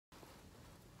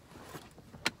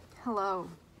Hello,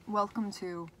 welcome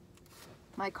to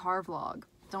my car vlog.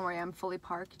 Don't worry, I'm fully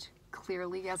parked,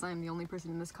 clearly, as I'm the only person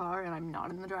in this car and I'm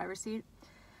not in the driver's seat.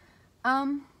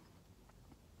 So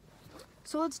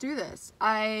let's do this.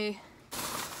 I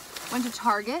went to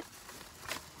Target.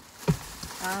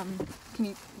 Can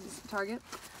you see Target?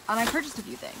 And I purchased a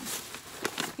few things.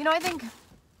 You know, I think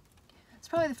it's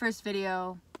probably the first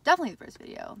video, definitely the first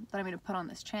video that I'm going to put on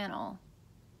this channel.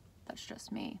 That's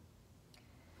just me.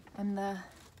 I'm the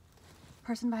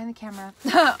person behind the camera.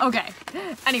 Okay.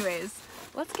 Anyways,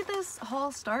 let's get this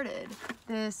haul started.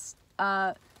 This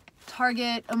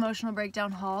Target emotional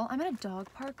breakdown haul. I'm at a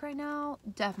dog park right now.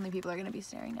 Definitely people are going to be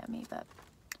staring at me, but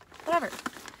whatever.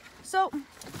 So,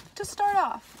 to start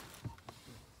off,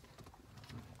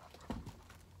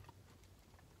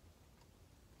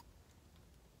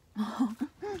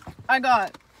 I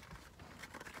got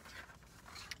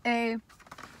a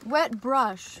wet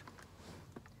brush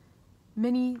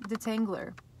mini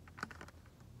detangler.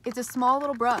 It's a small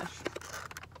little brush.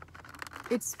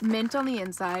 It's mint on the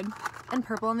inside and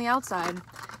purple on the outside.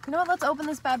 You know what? Let's open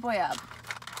this bad boy up.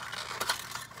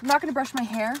 I'm not gonna brush my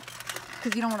hair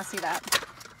because you don't want to see that.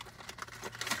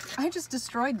 I just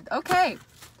destroyed. Okay,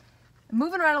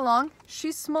 moving right along.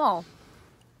 She's small.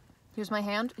 Here's my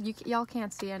hand. Y'all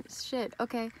can't see it. Shit.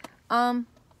 Okay.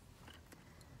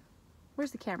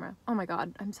 Where's the camera? Oh my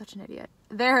god, I'm such an idiot.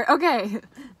 There. Okay.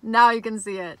 Now you can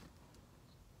see it.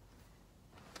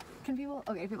 Can people?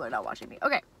 Okay, people are not watching me.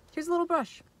 Okay. Here's a little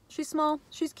brush. She's small.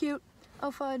 She's cute.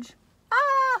 Oh fudge.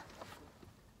 Ah!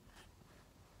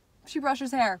 She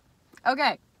brushes hair.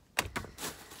 Okay.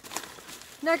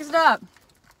 Next up,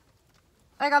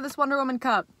 I got this Wonder Woman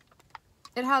cup.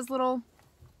 It has little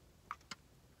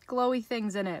glowy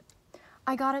things in it.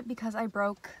 I got it because I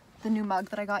broke the new mug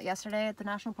that I got yesterday at the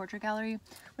National Portrait Gallery,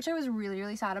 which I was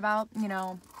really sad about. You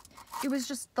know, it was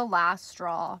just the last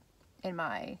straw in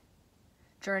my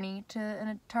journey to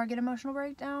a Target emotional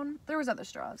breakdown. There was other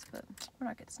straws, but we're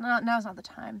not getting, now's not the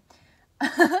time.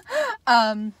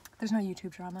 There's no YouTube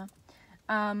drama.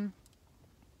 Anyway,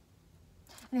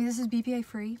 this is BPA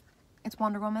free. It's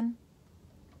Wonder Woman.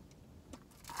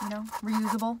 You know,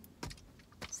 reusable.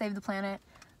 Save the planet.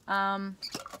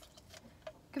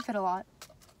 Could fit a lot.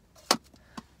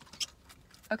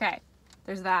 Okay,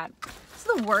 there's that. This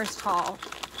is the worst haul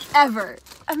ever.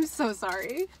 I'm so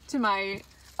sorry to my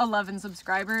 11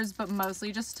 subscribers, but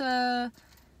mostly just to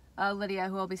Lydia,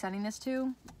 who I'll be sending this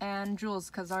to, and Jules,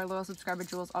 because our loyal subscriber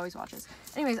Jules always watches.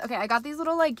 Anyways, okay, I got these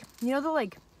little, like, you know, the,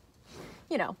 like,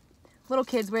 you know, little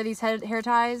kids wear these hair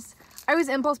ties. I was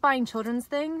impulse buying children's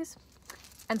things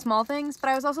and small things, but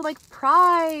I was also like,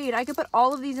 pride, I could put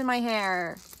all of these in my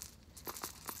hair.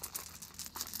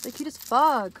 They're cute as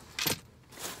fuck.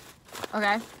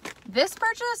 Okay, this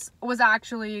purchase was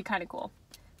actually kind of cool.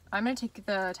 I'm gonna take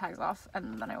the tags off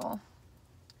and then I will.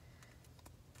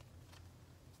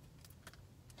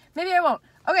 Maybe I won't.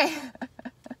 Okay.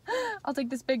 I'll take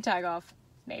this big tag off.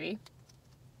 Maybe.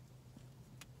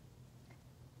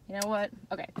 You know what?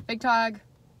 Okay, big tag.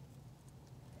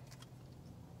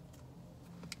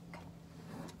 Okay.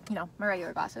 You know, my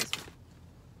regular glasses.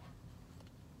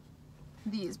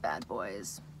 These bad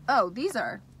boys. Oh, these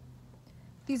are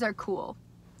cool.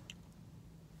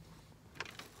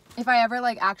 If I ever,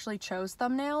 like, actually chose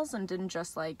thumbnails and didn't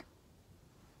just, like,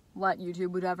 let YouTube do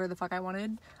whatever the fuck I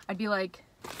wanted, I'd be like,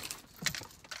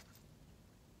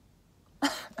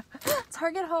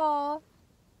 Target haul.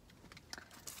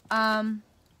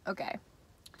 Okay.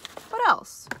 What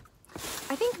else?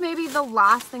 I think maybe the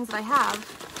last things that I have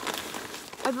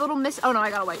are the little oh no, I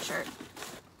got a white shirt.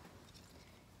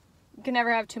 You can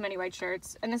never have too many white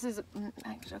shirts. And this is,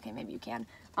 actually, okay, maybe you can.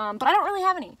 But I don't really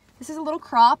have any. This is a little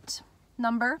cropped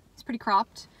number. It's pretty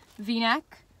cropped. V-neck.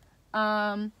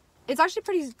 It's actually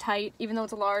pretty tight, even though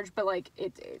it's a large, but like,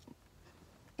 it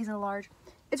isn't a large.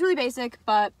 It's really basic,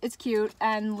 but it's cute,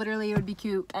 and literally it would be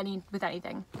cute with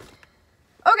anything.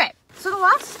 Okay, so the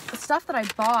last stuff that I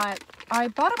bought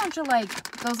a bunch of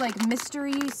like, those like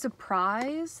mystery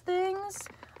surprise things.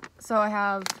 So I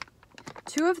have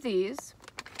 2 of these.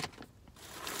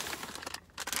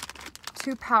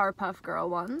 2 Powerpuff Girl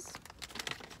ones.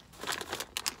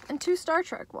 And 2 Star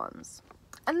Trek ones.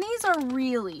 And these are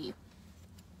really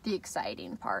the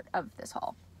exciting part of this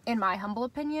haul, in my humble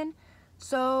opinion.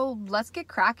 So let's get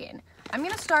cracking. I'm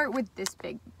gonna start with this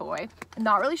big boy. I'm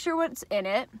not really sure what's in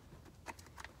it.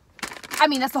 I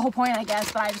mean, that's the whole point, I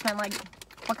guess, but I just meant like,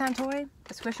 what kind of toy?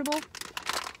 A squishable?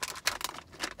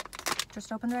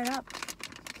 Just opened right up.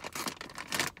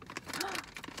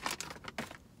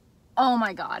 Oh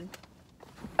my god.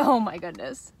 Oh my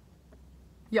goodness.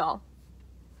 Y'all.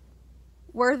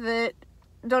 Worth it.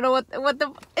 don't know what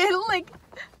the, it like,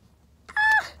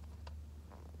 ah!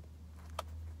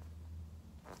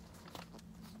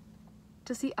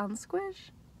 Does he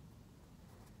unsquish?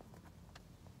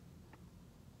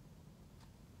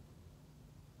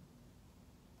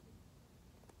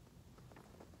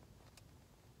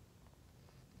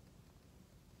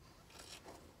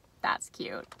 That's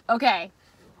cute. Okay.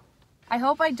 I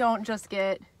hope I don't just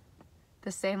get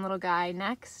the same little guy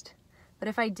next. But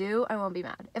if I do, I won't be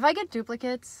mad. If I get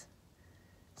duplicates,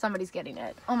 somebody's getting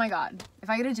it. Oh my god. If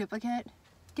I get a duplicate,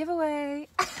 giveaway.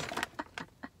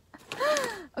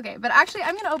 Okay, but actually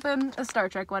I'm gonna open a Star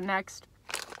Trek one next.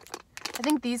 I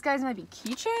think these guys might be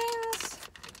keychains?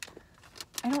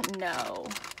 I don't know.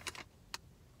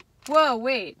 Whoa,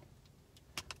 wait.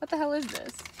 What the hell is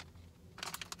this?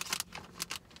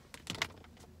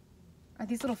 Are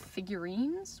these little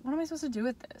figurines? What am I supposed to do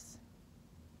with this?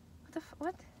 What the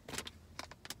what?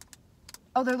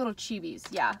 Oh, they're little chibis.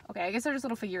 Yeah, okay, I guess they're just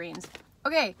little figurines.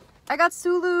 Okay, I got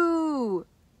Sulu!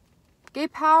 Gay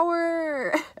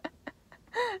power!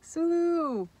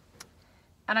 Sulu!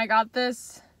 And I got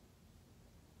this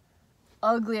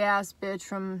ugly ass bitch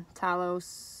from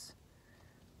Talos.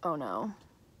 Oh no.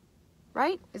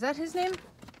 Right? Is that his name?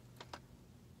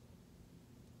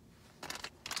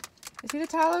 Is he the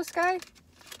Talos guy?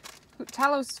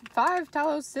 Talos 5?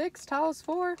 Talos 6? Talos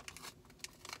 4?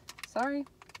 Sorry.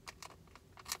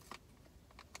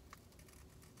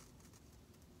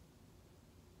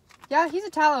 Yeah, he's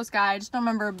a Talos guy. I just don't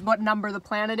remember what number the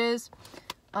planet is.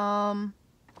 There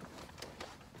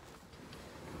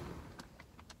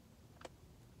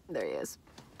he is.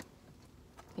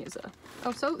 Here's a...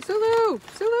 Oh, Sulu!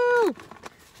 Sulu!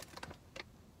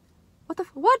 What the...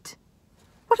 What?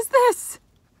 What is this?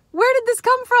 Where did this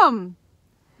come from?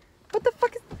 What the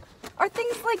fuck is... Are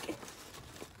things like...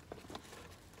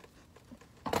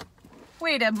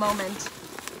 Wait a moment.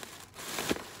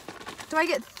 Do I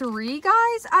get 3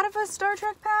 guys out of a Star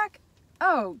Trek pack?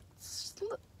 Oh.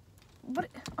 What?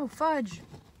 Oh, fudge.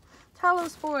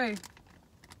 Talos boy.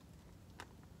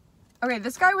 Okay,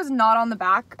 this guy was not on the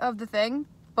back of the thing,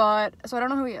 but... So I don't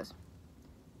know who he is.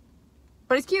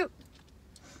 But he's cute.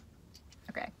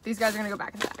 Okay, these guys are gonna go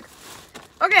back in the bag.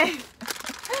 Okay.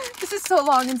 This is so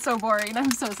long and so boring.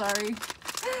 I'm so sorry.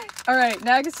 Alright,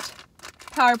 next.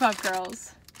 Powerpuff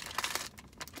Girls.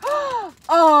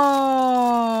 Oh,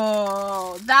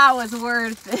 that was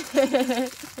worth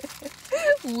it.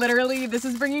 Literally, this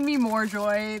is bringing me more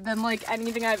joy than like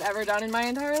anything I've ever done in my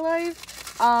entire life.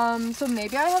 So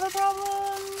maybe I have a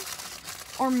problem,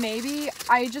 or maybe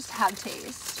I just have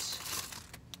taste.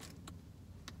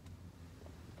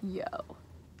 Yo.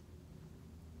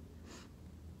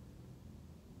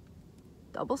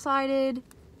 Double-sided.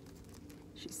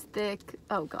 She's thick.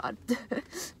 Oh god.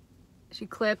 She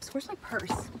clips. Where's my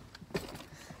purse?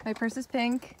 My purse is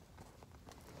pink.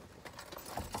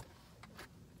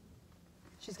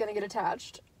 She's gonna get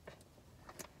attached.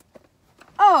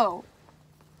 Oh!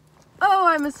 Oh,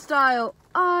 I'm a style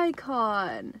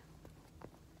icon.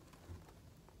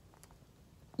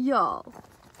 Y'all.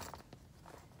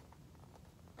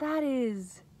 That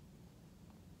is...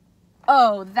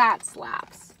 Oh, that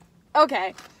slaps.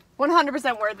 Okay.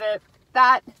 100% worth it.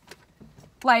 That...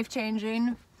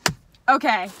 life-changing.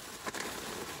 Okay.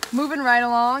 Moving right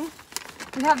along.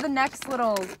 We have the next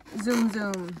little zoom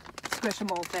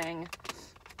squishable thing.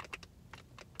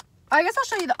 I guess I'll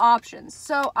show you the options.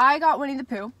 So I got Winnie the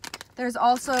Pooh. There's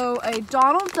also a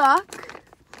Donald Duck,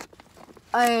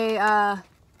 a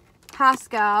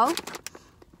Pascal,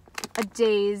 a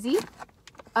Daisy,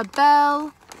 a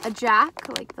Belle, a Jack,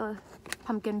 like the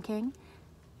Pumpkin King,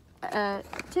 a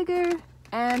Tigger,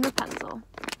 and Rapunzel.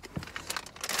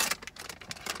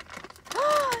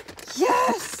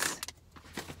 Yes!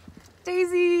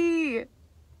 Daisy!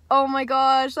 Oh my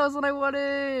gosh, that was what I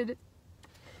wanted.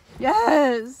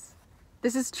 Yes!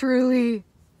 This is truly...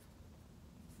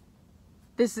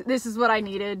 This is what I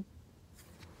needed.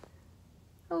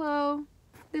 Hello.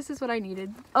 This is what I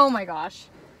needed. Oh my gosh.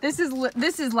 This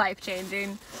is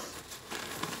life-changing.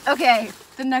 Okay,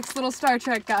 the next little Star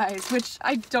Trek guys, which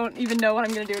I don't even know what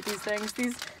I'm gonna do with these things.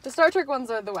 The Star Trek ones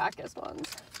are the wackest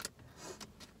ones.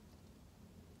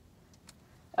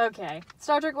 Okay,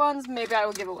 Star Trek ones, maybe I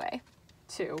will give away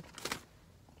 2.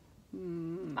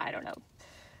 I don't know.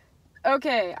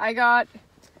 Okay, I got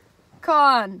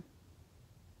Khan.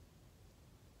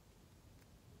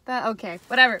 That, okay,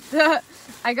 whatever.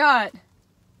 I got,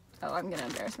 oh, I'm gonna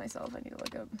embarrass myself. I need to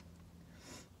look up.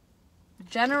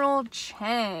 General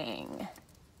Chang.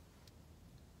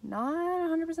 Not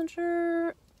 100%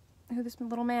 sure who this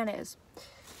little man is.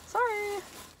 Sorry.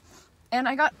 And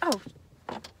I got, oh.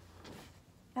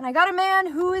 And I got a man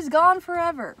who is gone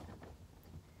forever.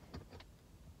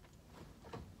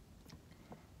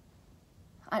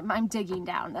 I'm digging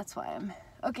down, that's why I'm...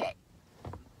 Okay.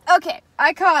 Okay,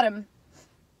 I caught him.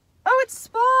 Oh, it's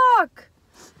Spock!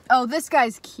 Oh, this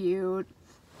guy's cute.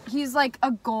 He's like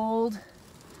a gold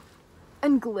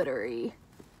and glittery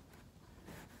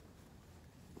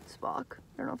Spock.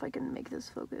 I don't know if I can make this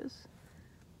focus.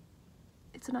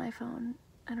 It's an iPhone.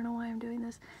 I don't know why I'm doing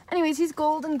this. Anyways, he's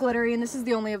gold and glittery, and this is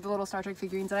the only of the little Star Trek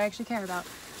figurines that I actually care about.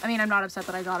 I mean, I'm not upset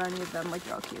that I got any of them, like,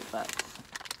 they're all cute, but...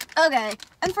 Okay,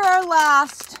 and for our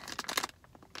last...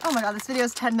 Oh my god, this video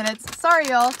is 10 minutes. Sorry,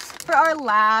 y'all. For our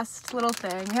last little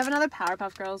thing, we have another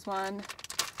Powerpuff Girls one.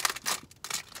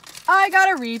 I got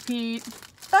a repeat.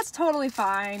 That's totally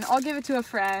fine. I'll give it to a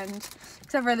friend.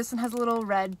 Except for this one has a little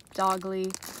red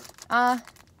dogly. Okay,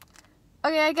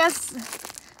 I guess...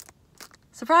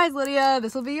 Surprise, Lydia,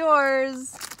 this will be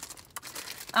yours.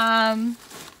 In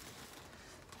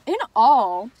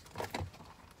all...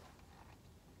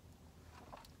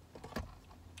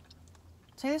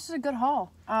 Say this is a good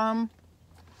haul. You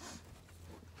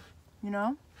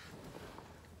know?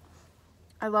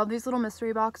 I love these little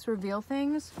mystery box reveal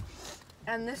things.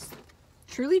 And this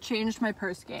truly changed my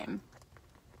purse game.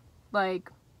 Like,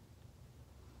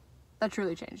 that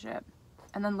truly changed it.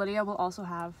 And then Lydia will also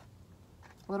have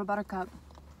a little buttercup.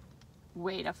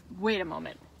 Wait a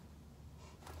moment.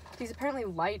 These apparently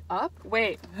light up?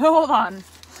 Wait, hold on.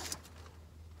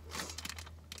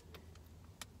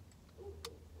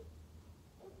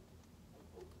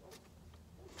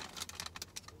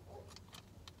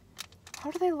 How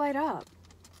do they light up?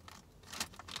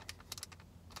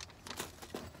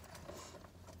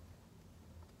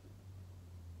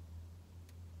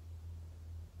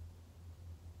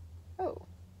 Oh,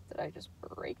 did I just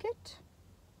break it?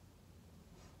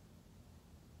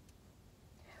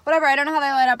 Whatever, I don't know how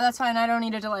they light up, but that's fine. I don't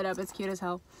need it to light up. It's cute as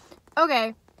hell.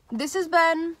 Okay, this has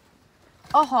been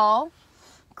a haul.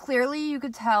 Clearly, you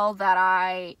could tell that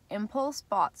I impulse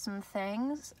bought some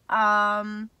things.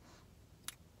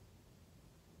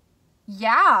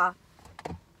 Yeah.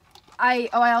 I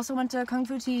also went to Kung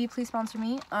Fu Tea. Please sponsor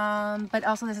me. But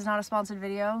also, this is not a sponsored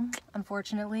video.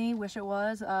 Unfortunately, wish it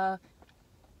was. You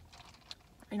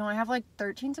know, I have like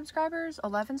 13 subscribers,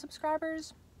 11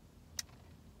 subscribers.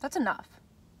 That's enough.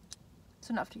 It's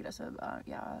enough to get us a,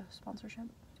 yeah, a sponsorship,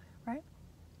 right?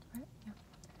 Right? Yeah.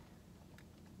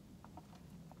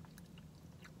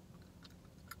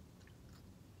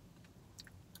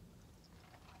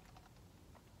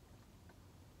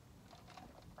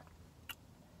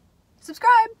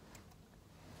 Subscribe!